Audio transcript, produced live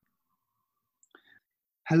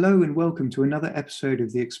Hello and welcome to another episode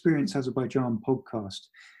of the Experience Azerbaijan podcast.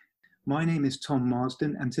 My name is Tom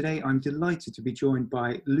Marsden and today I'm delighted to be joined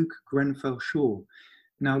by Luke Grenfell-Shaw.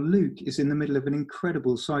 Now Luke is in the middle of an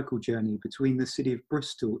incredible cycle journey between the city of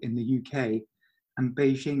Bristol in the UK and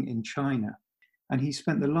Beijing in China. And he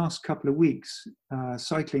spent the last couple of weeks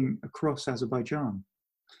cycling across Azerbaijan.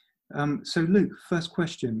 So Luke, first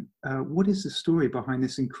question, what is the story behind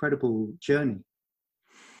this incredible journey?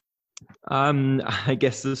 I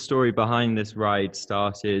guess the story behind this ride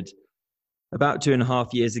started about 2.5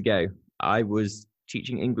 years ago. I was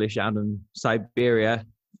teaching English out in Siberia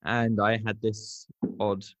and I had this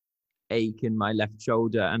odd ache in my left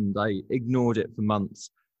shoulder and I ignored it for months.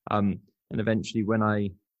 And eventually when I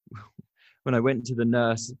went to the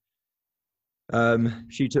nurse,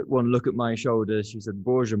 she took one look at my shoulder. She said,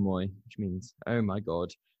 "Боже мой," which means, "Oh my God."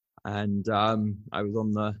 And I was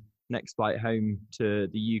on the next flight home to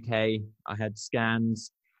the UK. I had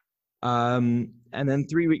scans. And then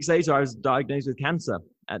 3 weeks later, I was diagnosed with cancer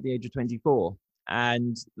at the age of 24.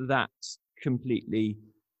 And that completely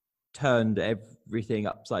turned everything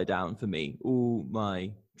upside down for me. All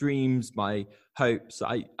my dreams, my hopes.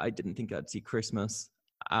 I didn't think I'd see Christmas.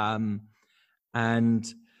 And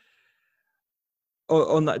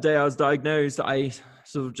on that day I was diagnosed, I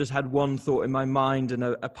sort of just had one thought in my mind and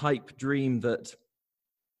a pipe dream that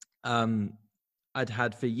I'd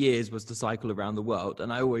had for years was to cycle around the world.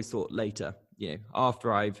 And I always thought later,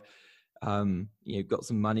 after I've, got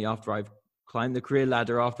some money, after I've climbed the career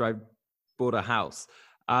ladder, after I've bought a house.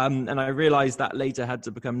 And I realized that later had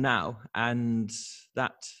to become now. And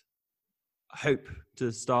that hope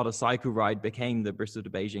to start a cycle ride became the Bristol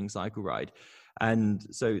to Beijing cycle ride. And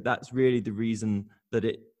so that's really the reason that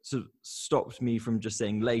it sort of stopped me from just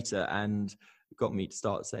saying later and got me to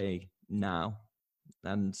start saying now.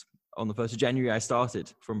 And on the 1st of January, I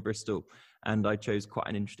started from Bristol and I chose quite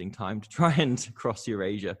an interesting time to try and cross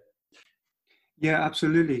Eurasia. Yeah,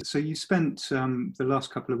 absolutely. So you spent the last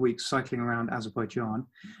couple of weeks cycling around Azerbaijan.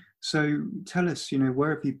 So tell us,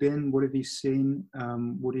 where have you been? What have you seen?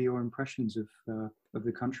 What are your impressions of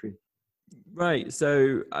the country? Right.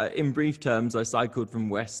 So in brief terms, I cycled from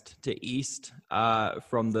west to east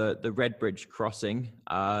from the Red Bridge crossing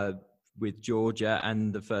with Georgia,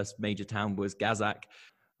 and the first major town was Gazak.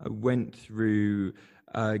 I went through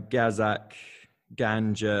Gazak,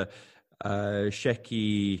 Ganja,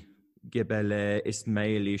 Sheki, Gebele,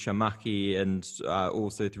 Ismaili, Shamaki, and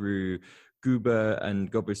also through Guba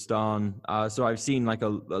and Gobustan. So I've seen like a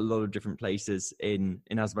lot of different places in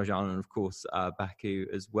Azerbaijan and of course Baku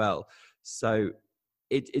as well. So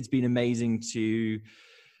it's been amazing to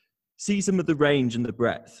see some of the range and the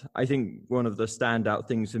breadth. I think one of the standout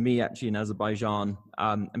things for me actually in Azerbaijan,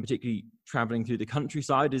 and particularly traveling through the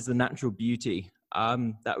countryside, is the natural beauty.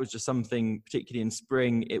 That was just something, particularly in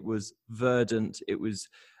spring, it was verdant, it was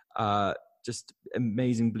just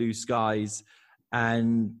amazing blue skies,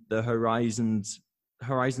 and the horizons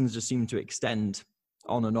just seemed to extend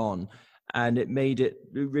on and on. And it made it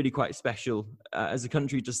really quite special as a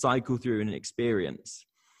country to cycle through and experience.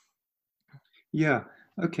 Yeah.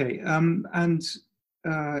 Okay. And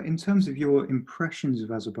in terms of your impressions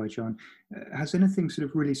of Azerbaijan, has anything sort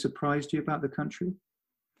of really surprised you about the country?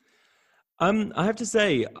 I have to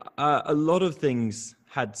say, a lot of things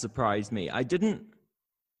had surprised me. I didn't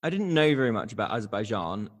know very much about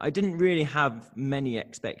Azerbaijan. I didn't really have many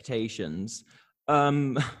expectations.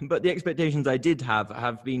 But the expectations I did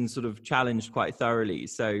have been sort of challenged quite thoroughly.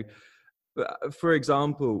 So, for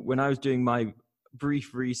example, when I was doing my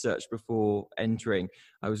brief research before entering,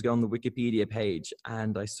 I was going on the Wikipedia page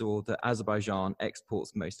and I saw that Azerbaijan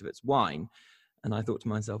exports most of its wine. And I thought to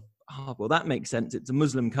myself, well, that makes sense. It's a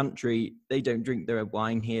Muslim country. They don't drink their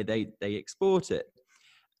wine here. They export it.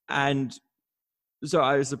 And so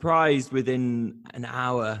I was surprised within an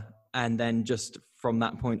hour, and then just from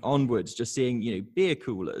that point onwards, just seeing, beer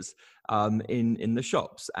coolers in the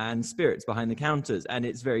shops and spirits behind the counters. And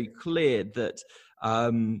it's very clear that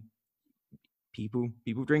people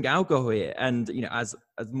drink alcohol here. And, as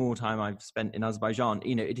more time I've spent in Azerbaijan,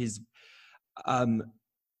 it is a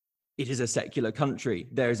secular country.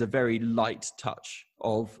 There is a very light touch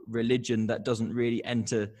of religion that doesn't really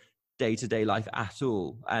enter day-to-day life at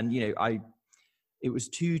all. And, it was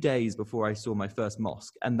 2 days before I saw my first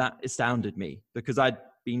mosque, and that astounded me because I've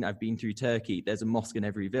been through Turkey. There's a mosque in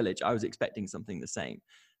every village. I was expecting something the same,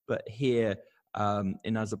 but here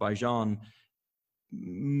in Azerbaijan,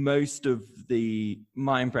 my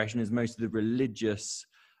impression is most of the religious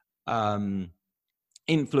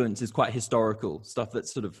influence is quite historical stuff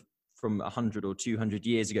that's sort of from 100 or 200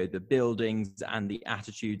 years ago, the buildings and the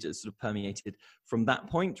attitudes are sort of permeated from that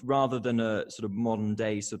point, rather than a sort of modern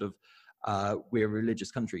day sort of we're a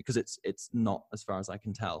religious country, because it's not, as far as I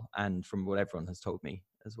can tell, and from what everyone has told me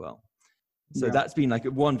as well. So that's been like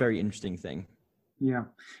one very interesting thing. Yeah.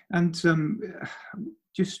 And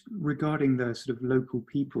just regarding the sort of local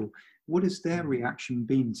people, what has their reaction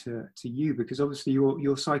been to you? Because obviously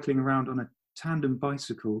you're cycling around on a tandem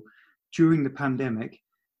bicycle during the pandemic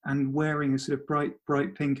and wearing a sort of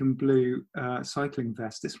bright pink and blue cycling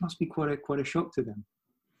vest. This must be quite a shock to them.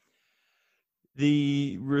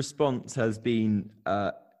 The response has been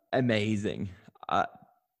amazing.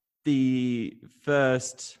 The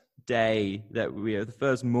first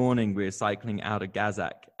morning we were cycling out of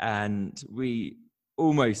Gazakh, and we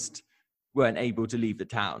almost weren't able to leave the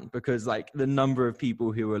town, because like the number of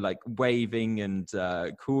people who were like waving and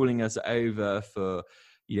calling us over for,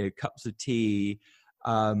 cups of tea,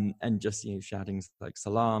 and just, shouting like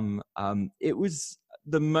salam. It was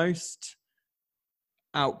the most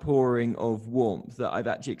outpouring of warmth that I've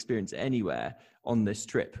actually experienced anywhere on this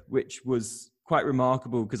trip, which was quite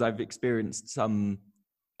remarkable, because I've experienced some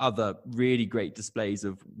other really great displays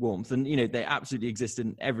of warmth, and they absolutely exist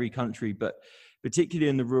in every country, but particularly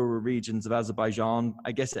in the rural regions of Azerbaijan.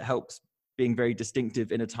 I guess it helps being very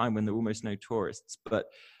distinctive in a time when there are almost no tourists, but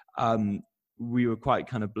we were quite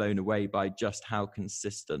kind of blown away by just how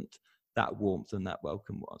consistent that warmth and that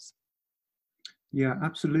welcome was. Yeah,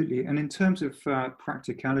 absolutely. And in terms of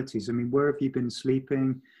practicalities, I mean, where have you been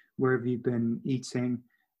sleeping? Where have you been eating?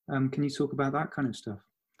 Can you talk about that kind of stuff?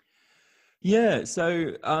 Yeah,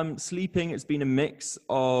 so sleeping, it's been a mix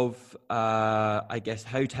of, I guess,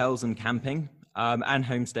 hotels and camping, and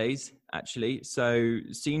homestays, actually. So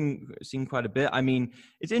seen quite a bit. I mean,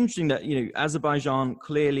 it's interesting that, Azerbaijan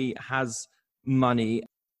clearly has money,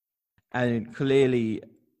 and clearly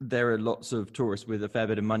there are lots of tourists with a fair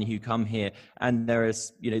bit of money who come here, and there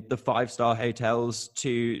is, the 5-star hotels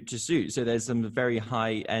to suit. So there's some very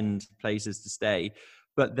high end places to stay,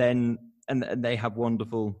 but then, and they have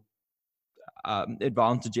wonderful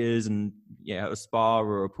advantages, and a spa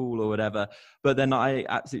or a pool or whatever. But then I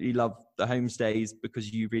absolutely love the homestays,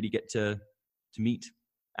 because you really get to meet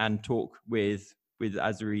and talk with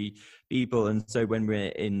Azeri people. And so when we're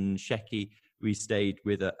in Sheki, we stayed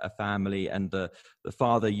with a family, and the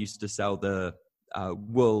father used to sell the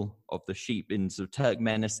wool of the sheep in sort of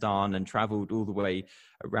Turkmenistan, and traveled all the way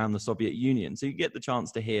around the Soviet Union. So you get the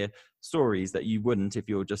chance to hear stories that you wouldn't if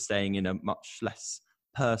you're just staying in a much less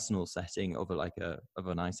personal setting of a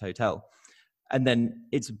nice hotel. And then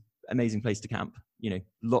it's an amazing place to camp,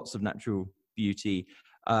 lots of natural beauty,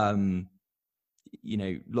 lots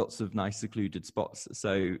of nice secluded spots.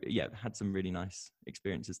 So yeah, had some really nice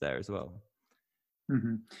experiences there as well.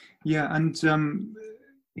 Mm-hmm. Yeah, and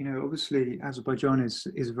obviously Azerbaijan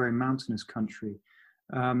is a very mountainous country.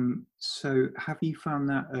 So have you found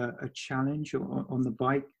that a challenge on the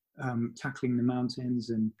bike, tackling the mountains,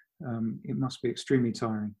 and it must be extremely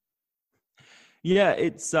tiring? Yeah,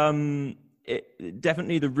 it's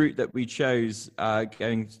definitely the route that we chose,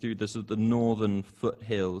 going through the sort of the northern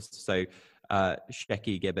foothills. So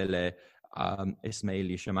Sheki, Gebele,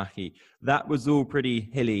 Ismaili, Shamahi, that was all pretty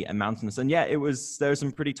hilly and mountainous. And yeah, there were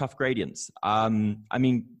some pretty tough gradients. I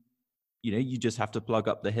mean, you just have to plug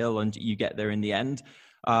up the hill and you get there in the end.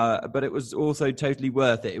 But it was also totally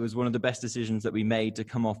worth it. It was one of the best decisions that we made to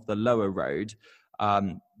come off the lower road,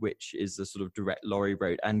 which is a sort of direct lorry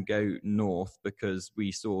road, and go north, because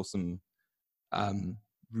we saw some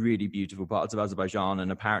really beautiful parts of Azerbaijan,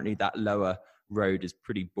 and apparently that lower road is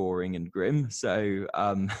pretty boring and grim. So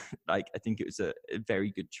I think it was a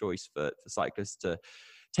very good choice for cyclists to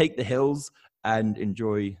take the hills and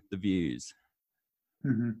enjoy the views.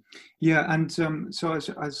 Mm-hmm. Yeah, and so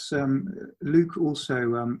as Luke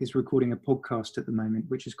also is recording a podcast at the moment,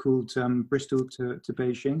 which is called Bristol to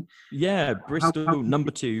Beijing. Yeah, Bristol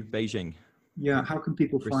number 2 Beijing. Yeah, how can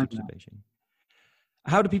people find that? Beijing.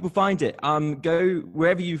 How do people find it? Go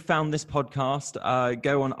wherever you found this podcast.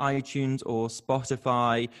 Go on iTunes or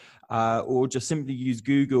Spotify, or just simply use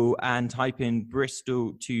Google and type in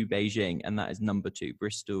Bristol to Beijing, and that is number 2,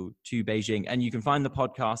 Bristol to Beijing, and you can find the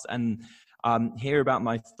podcast and hear about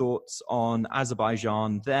my thoughts on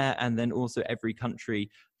Azerbaijan there, and then also every country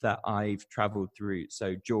that I've traveled through.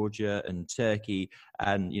 So Georgia and Turkey,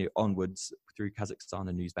 and onwards through Kazakhstan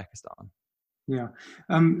and Uzbekistan. Yeah.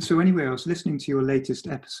 So anyway, I was listening to your latest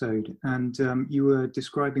episode, and you were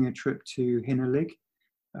describing a trip to Hinalig,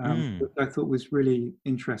 which I thought was really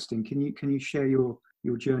interesting. Can you share your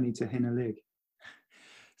journey to Hinalig?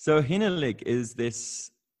 So Hinalig is this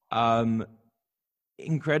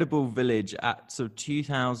incredible village at sort of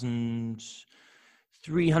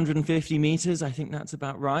 2,350 meters. I think that's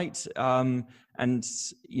about right. And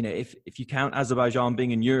if you count Azerbaijan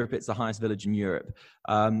being in Europe, it's the highest village in Europe.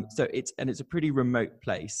 So it's a pretty remote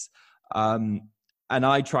place. And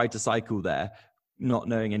I tried to cycle there, not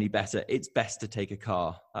knowing any better. It's best to take a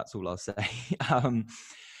car. That's all I'll say.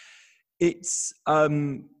 It's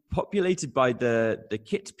populated by the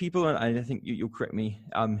Kit people, and I think you'll correct me.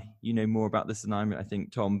 You know more about this than I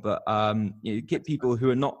think, Tom. But Kit people who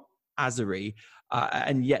are not Azeri,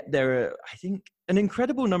 and yet there are, I think, an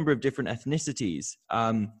incredible number of different ethnicities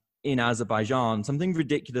in Azerbaijan. Something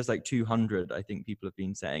ridiculous like 200, I think people have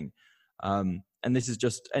been saying. And this is a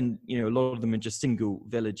lot of them are just single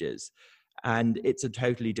villages, and it's a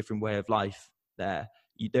totally different way of life there.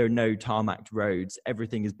 There are no tarmacked roads.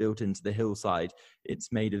 Everything is built into the hillside.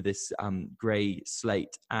 It's made of this grey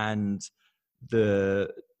slate, and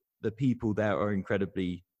the people there are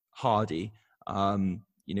incredibly hardy.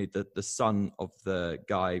 The son of the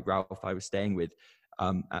guy, Ralph, I was staying with,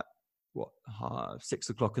 at 6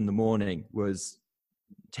 o'clock in the morning, was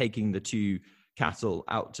taking the 2 cattle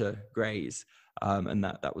out to graze, and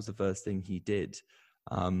that was the first thing he did.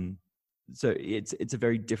 So it's a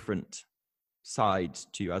very different side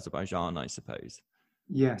to Azerbaijan, I suppose.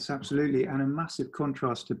 Yes, absolutely, and a massive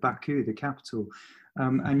contrast to Baku, the capital.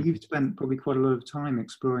 And you've spent probably quite a lot of time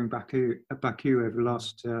exploring Baku over the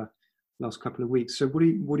last couple of weeks. So,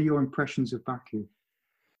 what are your impressions of Baku?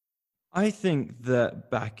 I think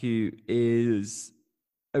that Baku is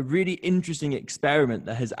a really interesting experiment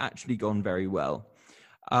that has actually gone very well.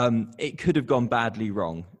 It could have gone badly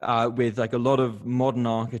wrong with like a lot of modern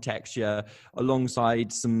architecture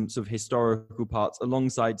alongside some sort of historical parts,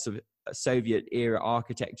 alongside sort of Soviet era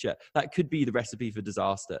architecture. That could be the recipe for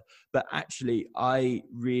disaster. But actually, I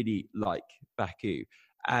really like Baku,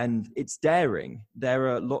 and it's daring. There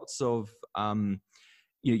are lots of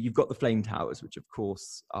you've got the flame towers, which of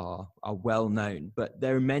course are well known, but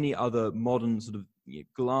there are many other modern sort of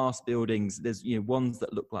glass buildings. There's ones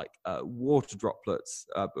that look like water droplets,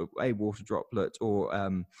 a water droplet, or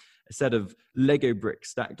a set of Lego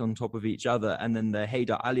bricks stacked on top of each other. And then the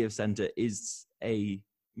Heydar Aliyev Center is a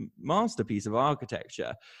masterpiece of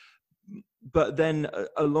architecture. But then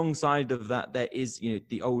alongside of that, there is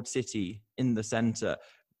the old city in the center,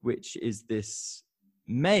 which is this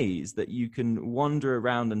maze that you can wander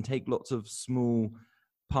around and take lots of small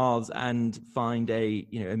paths and find a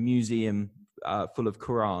museum full of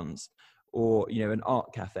Qurans, or an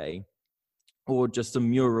art cafe, or just some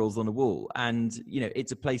murals on a wall. And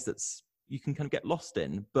it's a place that's you can kind of get lost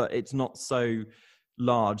in, but it's not so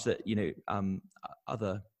large that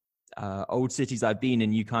other old cities I've been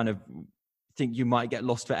in, you kind of think you might get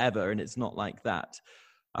lost forever, and it's not like that.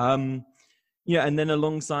 And then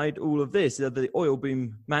alongside all of this are the oil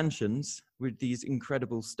boom mansions with these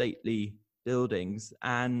incredible stately buildings,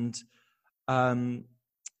 and the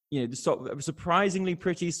surprisingly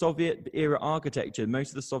pretty Soviet era architecture. Most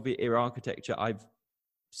of the Soviet era architecture I've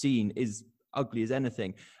seen is ugly as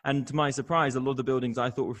anything. And to my surprise, a lot of the buildings I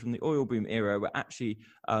thought were from the oil boom era were actually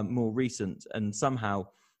more recent. And somehow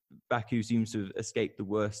Baku seems to have escaped the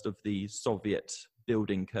worst of the Soviet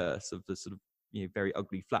building curse of the sort of very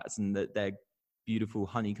ugly flats and their beautiful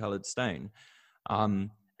honey-colored stone. And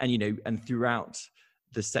throughout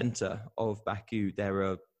the center of Baku, there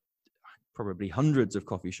are probably hundreds of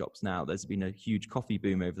coffee shops now. There's been a huge coffee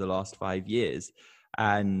boom over the last 5 years.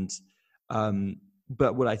 And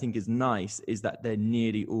but what I think is nice is that they're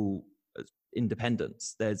nearly all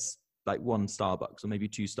independents. There's like one Starbucks or maybe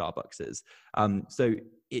 2 Starbuckses. So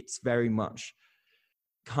it's very much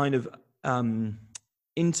kind of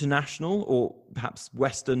international or perhaps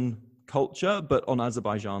Western culture, but on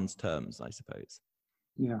Azerbaijan's terms, I suppose.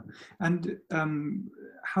 Yeah. And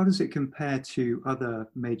how does it compare to other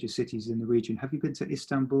major cities in the region? Have you been to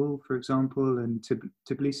Istanbul, for example, and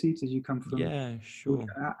Tbilisi? Did you come from? Yeah, sure.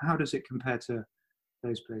 How does it compare to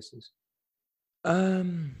those places? I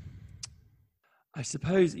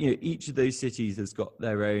suppose each of those cities has got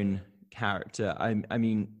their own character. I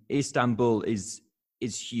mean, Istanbul is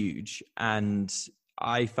huge, and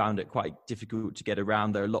I found it quite difficult to get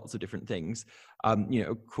around. There are lots of different things.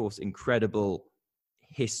 Of course, incredible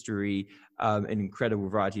history, an incredible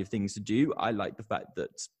variety of things to do. I like the fact that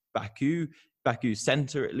Baku's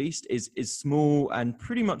center, at least, is small and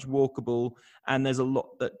pretty much walkable, and there's a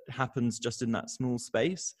lot that happens just in that small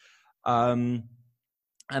space. And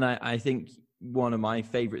I think one of my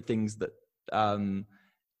favorite things that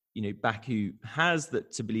Baku has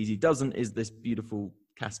that Tbilisi doesn't is this beautiful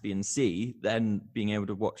Caspian Sea, then being able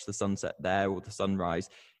to watch the sunset there or the sunrise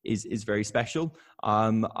is very special.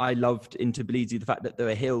 I loved in Tbilisi the fact that there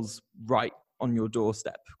are hills right on your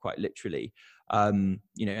doorstep, quite literally. And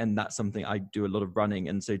that's something I do a lot of running,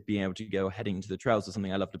 and so being able to go heading to the trails is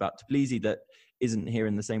something I loved about Tbilisi that isn't here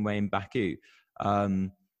in the same way in Baku.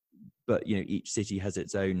 But each city has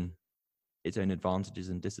its own advantages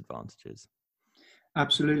and disadvantages.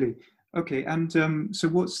 Absolutely. Okay, and so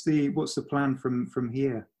what's the plan from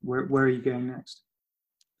here? Where are you going next?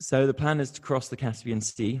 So the plan is to cross the Caspian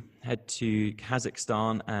Sea, head to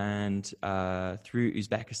Kazakhstan and through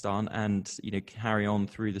Uzbekistan, and carry on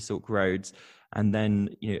through the Silk Roads, and then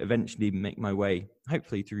eventually make my way,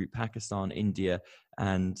 hopefully through Pakistan, India,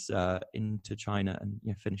 and into China, and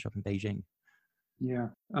finish up in Beijing. Yeah.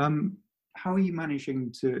 How are you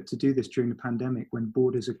managing to do this during the pandemic when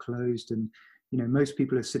borders are closed and most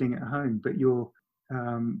people are sitting at home, but you're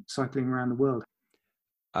cycling around the world?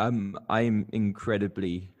 I'm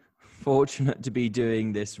incredibly fortunate to be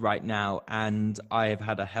doing this right now, and I have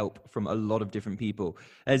had a help from a lot of different people.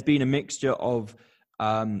 There's been a mixture of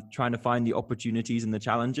trying to find the opportunities and the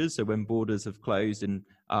challenges. So when borders have closed in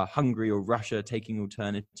Hungary or Russia, taking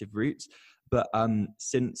alternative routes. But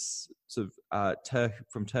since sort of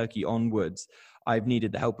from Turkey onwards, I've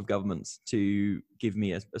needed the help of governments to give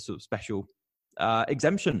me a sort of special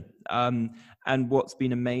exemption. And what's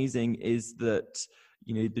been amazing is that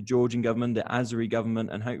the Georgian government, the Azeri government,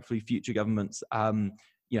 and hopefully future governments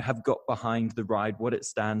have got behind the ride, what it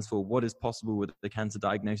stands for, what is possible with the cancer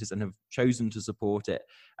diagnosis, and have chosen to support it.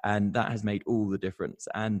 And that has made all the difference.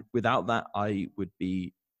 And without that, I would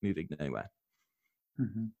be moving nowhere.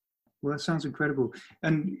 Mm-hmm. Well, that sounds incredible.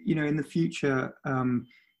 And, in the future,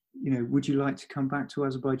 would you like to come back to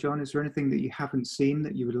Azerbaijan? Is there anything that you haven't seen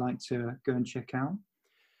that you would like to go and check out?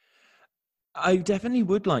 I definitely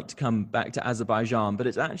would like to come back to Azerbaijan, but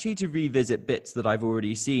it's actually to revisit bits that I've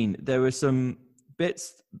already seen. There were some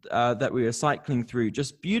bits that we were cycling through,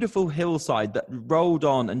 just beautiful hillside that rolled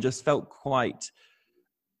on and just felt quite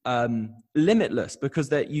limitless,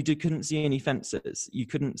 because you couldn't see any fences, you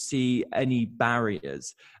couldn't see any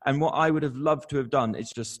barriers. And what I would have loved to have done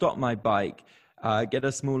is just stop my bike, get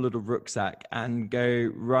a small little rucksack, and go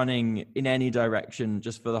running in any direction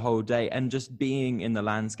just for the whole day, and just being in the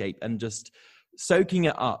landscape and just soaking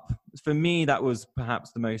it up. For me, that was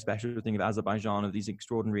perhaps the most special thing of Azerbaijan, of these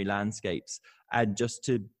extraordinary landscapes, and just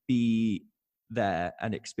to be there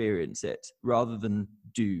and experience it rather than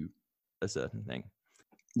do a certain thing.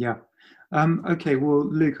 Yeah. Okay. Well,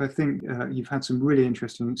 Luke, I think you've had some really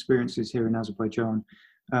interesting experiences here in Azerbaijan,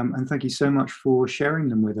 and thank you so much for sharing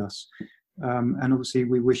them with us. And obviously,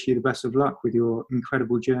 we wish you the best of luck with your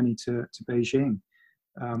incredible journey to Beijing.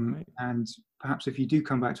 Right. And perhaps if you do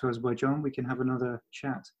come back to Azerbaijan, we can have another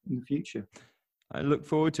chat in the future. I look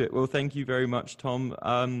forward to it. Well, thank you very much, Tom,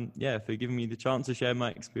 for giving me the chance to share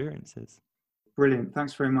my experiences. Brilliant.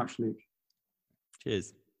 Thanks very much, Luke.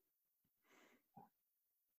 Cheers.